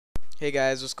Hey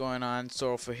guys, what's going on?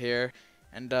 Sorrowful here,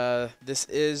 and this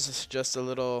is just a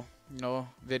little,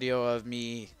 video of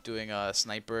me doing a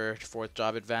sniper fourth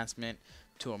job advancement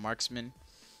to a marksman.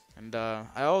 And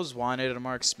I always wanted a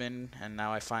marksman, and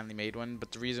now I finally made one.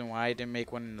 But the reason why I didn't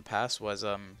make one in the past was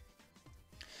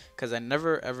because I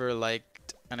never ever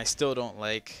liked, and I still don't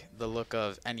like the look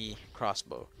of any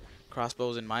crossbow.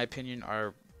 Crossbows, in my opinion,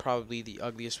 are probably the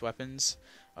ugliest weapons,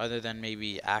 other than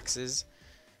maybe axes,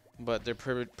 but they're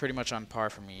pretty much on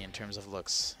par for me in terms of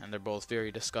looks, and they're both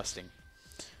very disgusting.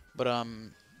 But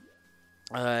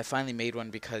I finally made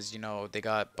one because they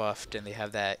got buffed and they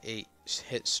have that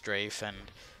 8-hit strafe, and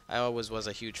I always was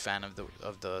a huge fan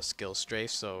of the skill strafe.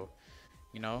 So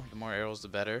the more arrows, the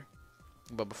better.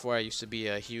 But before I used to be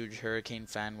a huge hurricane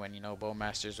fan when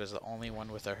Bowmasters was the only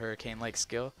one with a hurricane-like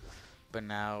skill, but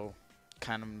now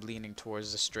kind of leaning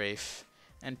towards the strafe.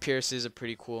 And Pierce is a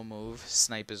pretty cool move.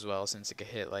 Snipe as well, since it could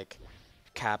hit like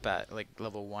cap at like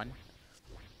level 1.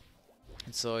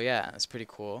 And so yeah, it's pretty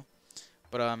cool.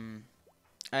 But I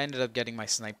ended up getting my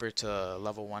sniper to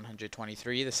level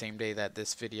 123 the same day that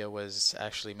this video was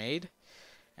actually made.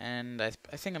 And I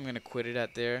think I'm gonna quit it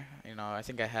at there. I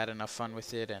think I had enough fun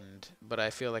with it, but I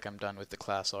feel like I'm done with the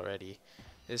class already.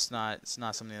 It's not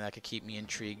something that could keep me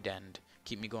intrigued and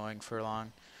keep me going for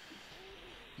long.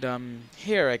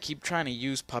 Here I keep trying to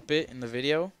use Puppet in the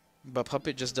video, but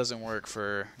Puppet just doesn't work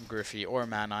for Griffey or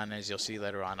Manon, as you'll see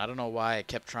later on. I don't know why I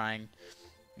kept trying.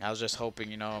 I was just hoping,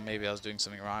 maybe I was doing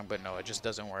something wrong, but no, it just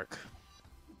doesn't work.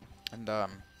 And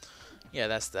yeah,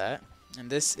 that's that. And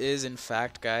this is, in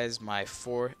fact, guys, my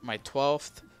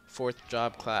 12th fourth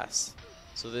job class.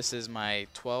 So this is my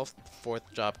 12th fourth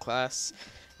job class,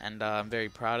 and I'm very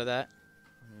proud of that.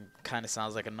 Kind of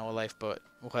sounds like a no life, but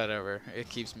whatever. It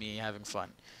keeps me having fun.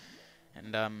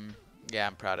 And yeah,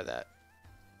 I'm proud of that.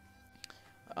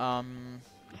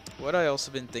 What I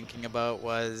also been thinking about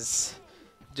was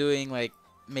doing like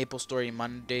Maplestory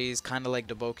Mondays, kind of like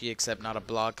Deboki, except not a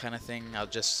blog kind of thing. I'll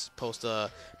just post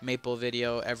a Maple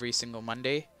video every single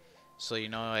Monday. So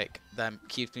like that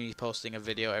keeps me posting a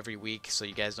video every week, so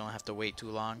you guys don't have to wait too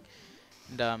long.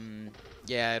 And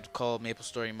yeah, I'd call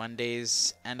Maplestory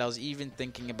Mondays, and I was even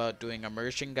thinking about doing a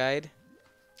merchant guide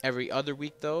every other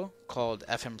week though, called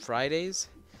FM Fridays.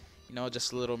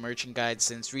 Just a little merchant guide,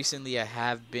 since recently I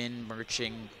have been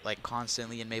merching like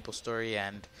constantly in Maplestory,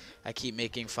 and I keep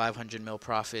making 500 mil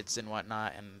profits and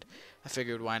whatnot, and I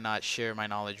figured why not share my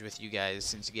knowledge with you guys,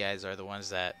 since you guys are the ones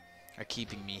that are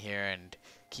keeping me here and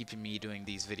keeping me doing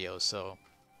these videos. So,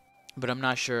 but I'm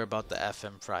not sure about the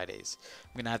FM Fridays.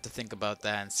 I'm gonna have to think about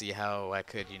that and see how I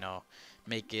could,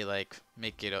 make it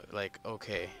like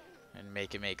okay, and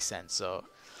make it make sense. So,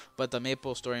 but the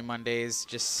Maplestory Mondays,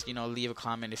 just leave a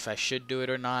comment if I should do it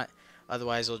or not.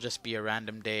 Otherwise, it'll just be a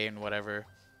random day and whatever,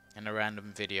 and a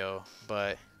random video.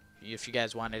 But if you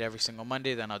guys want it every single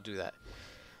Monday, then I'll do that.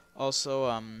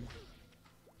 Also,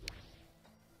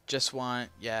 just want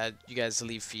you guys to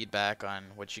leave feedback on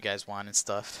what you guys want and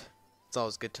stuff. It's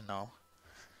always good to know.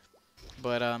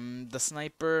 But the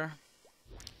sniper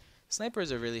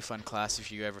is a really fun class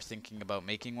if you're ever thinking about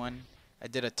making one. I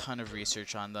did a ton of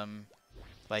research on them,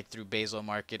 like through Basil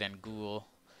Market and Google,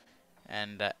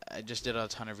 and I just did a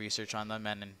ton of research on them,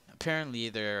 and apparently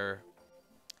they're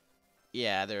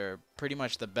pretty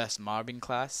much the best mobbing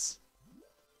class.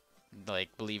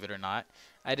 Like, believe it or not,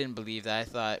 I didn't believe that. I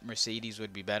thought Mercedes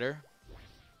would be better,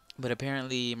 but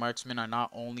apparently Marksmen are not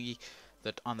only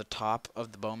on the top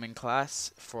of the Bowman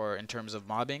class in terms of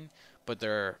mobbing, but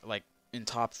they're like in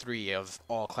top 3 of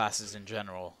all classes in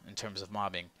general in terms of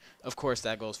mobbing. Of course,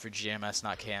 that goes for GMS,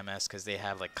 not KMS, because they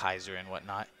have like Kaiser and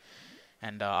whatnot,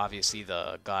 and obviously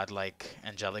the godlike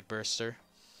angelic burster.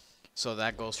 So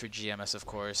that goes for GMS, of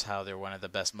course, how they're one of the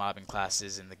best mobbing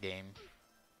classes in the game,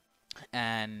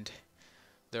 and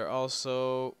they're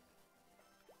also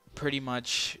pretty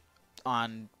much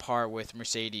on par with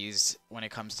Mercedes when it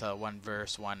comes to 1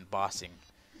 versus 1 bossing,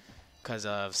 because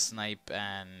of snipe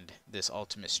and this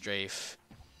ultimate strafe.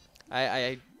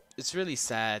 It's really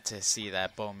sad to see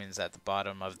that Bowman's at the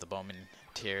bottom of the Bowman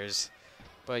tiers,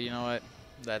 but you know what?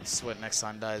 That's what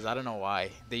Nexon does. I don't know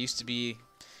why. They used to be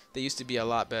a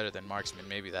lot better than Marksman.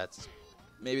 Maybe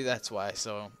that's why.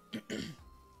 So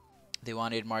they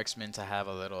wanted Marksman to have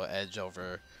a little edge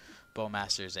over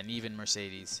Bowmasters and even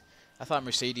Mercedes. I thought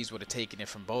Mercedes would have taken it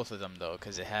from both of them though,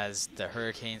 because it has the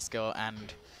hurricane skill,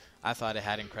 and I thought it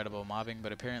had incredible mobbing,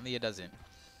 but apparently it doesn't.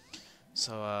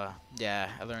 So yeah,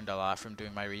 I learned a lot from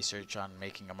doing my research on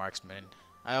making a marksman.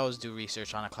 I always do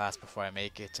research on a class before I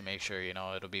make it to make sure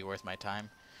it'll be worth my time.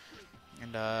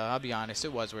 And I'll be honest,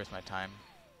 it was worth my time.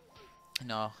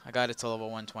 I got it to level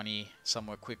 120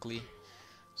 somewhat quickly.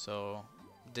 so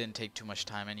didn't take too much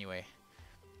time anyway.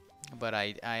 But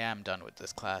I am done with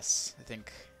this class. I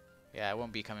think, yeah, I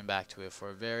won't be coming back to it for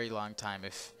a very long time,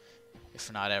 if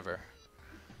not ever.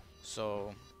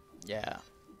 So yeah.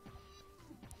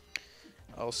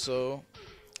 Also,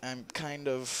 I'm kind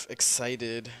of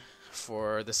excited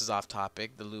for, this is off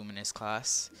topic, the Luminous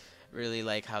class. Really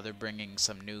like how they're bringing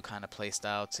some new kind of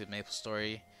playstyle to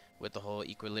Maplestory with the whole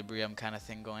equilibrium kind of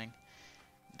thing going.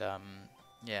 And,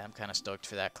 yeah, I'm kind of stoked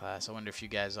for that class. I wonder if you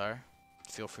guys are.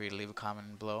 Feel free to leave a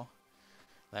comment below.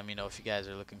 Let me know if you guys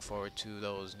are looking forward to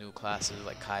those new classes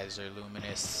like Kaiser,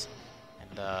 Luminous,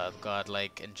 and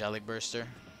Godlike Angelic Burster.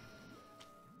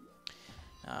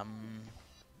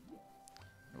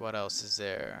 What else is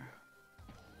there?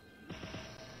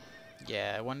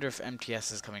 Yeah, I wonder if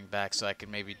MTS is coming back so I could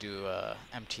maybe do a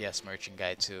MTS merchant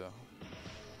guide too.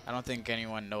 I don't think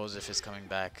anyone knows if it's coming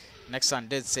back. Nexon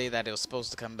did say that it was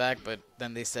supposed to come back, but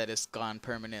then they said it's gone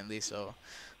permanently, so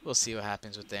we'll see what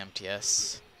happens with the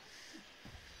MTS.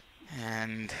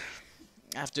 And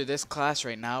after this class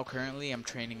right now, currently, I'm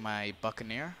training my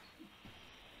Buccaneer.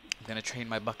 I'm going to train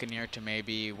my Buccaneer to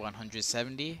maybe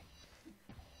 170.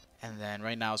 And then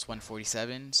right now it's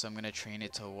 147, so I'm going to train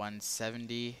it to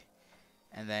 170.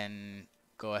 And then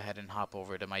go ahead and hop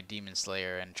over to my Demon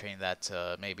Slayer and train that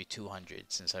to maybe 200,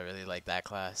 since I really like that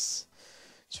class.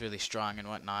 It's really strong and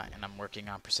whatnot, and I'm working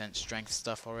on percent strength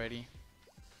stuff already.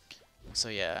 So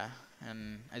yeah,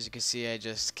 and as you can see, I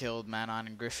just killed Manon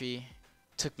and Griffey.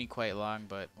 Took me quite long,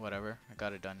 but whatever, I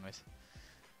got it done with.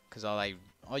 Cause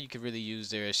all you could really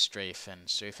use there is Strafe, and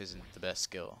Strafe isn't the best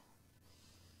skill.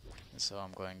 And so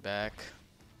I'm going back.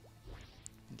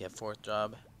 Get 4th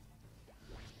job.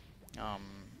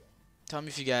 Tell me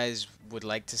if you guys would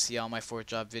like to see all my 4th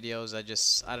job videos.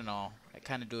 I don't know. I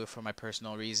kind of do it for my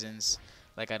personal reasons.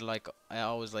 Like I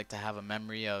always like to have a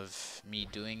memory of me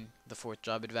doing the 4th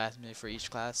job advancement for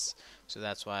each class. So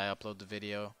that's why I upload the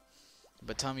video.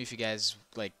 But tell me if you guys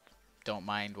don't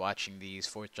mind watching these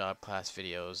 4th job class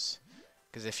videos.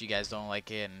 Because if you guys don't like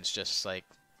it and it's just like,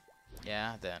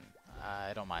 yeah, then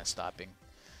I don't mind stopping.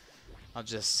 I'll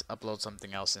just upload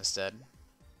something else instead.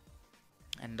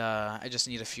 And I just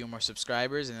need a few more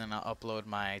subscribers, and then I'll upload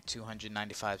my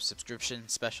 295 subscription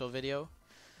special video.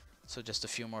 So just a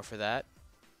few more for that.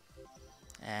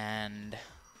 And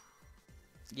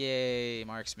yay,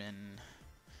 Marksman.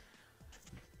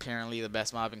 Apparently the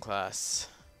best mobbing class.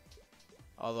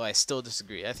 Although I still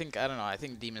disagree. I don't know, I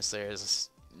think Demon Slayer is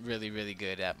really, really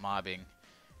good at mobbing.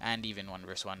 And even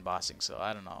 1v1 bossing, so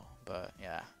I don't know. But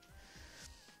yeah.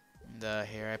 And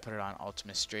here I put it on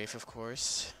Ultimate Strafe, of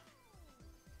course.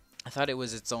 I thought it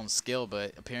was its own skill,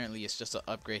 but apparently it's just an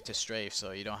upgrade to Strafe,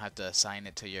 so you don't have to assign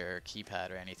it to your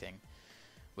keypad or anything,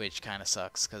 which kind of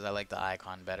sucks because I like the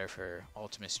icon better for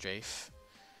Ultimate Strafe.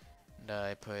 And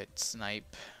I put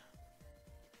Snipe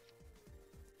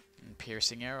and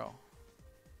Piercing Arrow.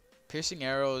 Piercing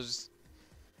Arrows,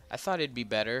 I thought it'd be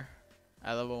better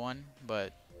at level 1,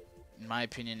 but in my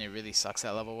opinion it really sucks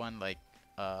at level 1. Like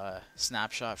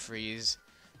Snapshot Freeze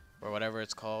or whatever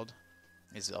it's called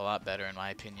is a lot better in my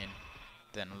opinion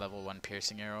than level 1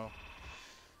 Piercing Arrow.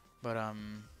 But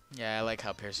yeah, I like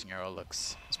how Piercing Arrow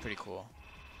looks. It's pretty cool.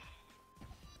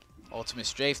 Ultimate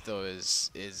Strafe though it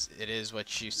is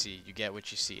what you see. You get what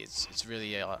you see. It's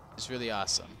really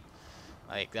awesome.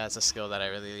 Like that's a skill that I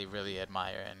really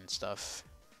admire and stuff.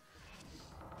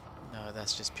 No,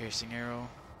 that's just Piercing Arrow.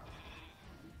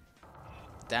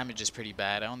 Damage is pretty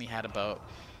bad. I only had about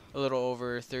a little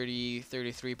over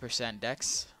 33%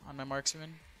 dex on my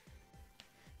Marksman.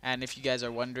 And if you guys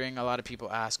are wondering, a lot of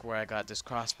people ask where I got this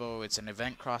crossbow. It's an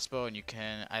event crossbow, and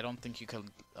I don't think you can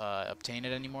obtain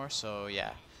it anymore. So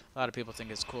yeah, a lot of people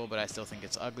think it's cool, but I still think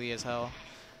it's ugly as hell.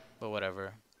 But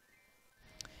whatever.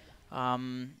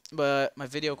 But my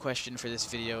video question for this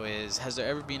video is, has there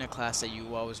ever been a class that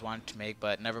you always wanted to make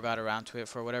but never got around to it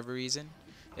for whatever reason?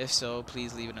 If so,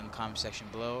 please leave it in the comment section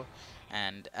below.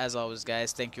 And as always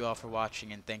guys, thank you all for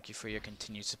watching, and thank you for your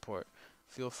continued support.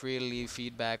 Feel free to leave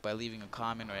feedback by leaving a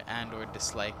comment or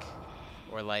dislike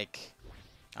or like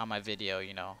on my video,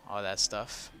 you know, all that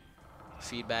stuff.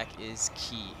 Feedback is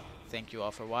key. Thank you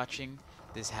all for watching.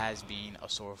 This has been a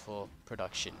Sorrowful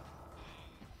production.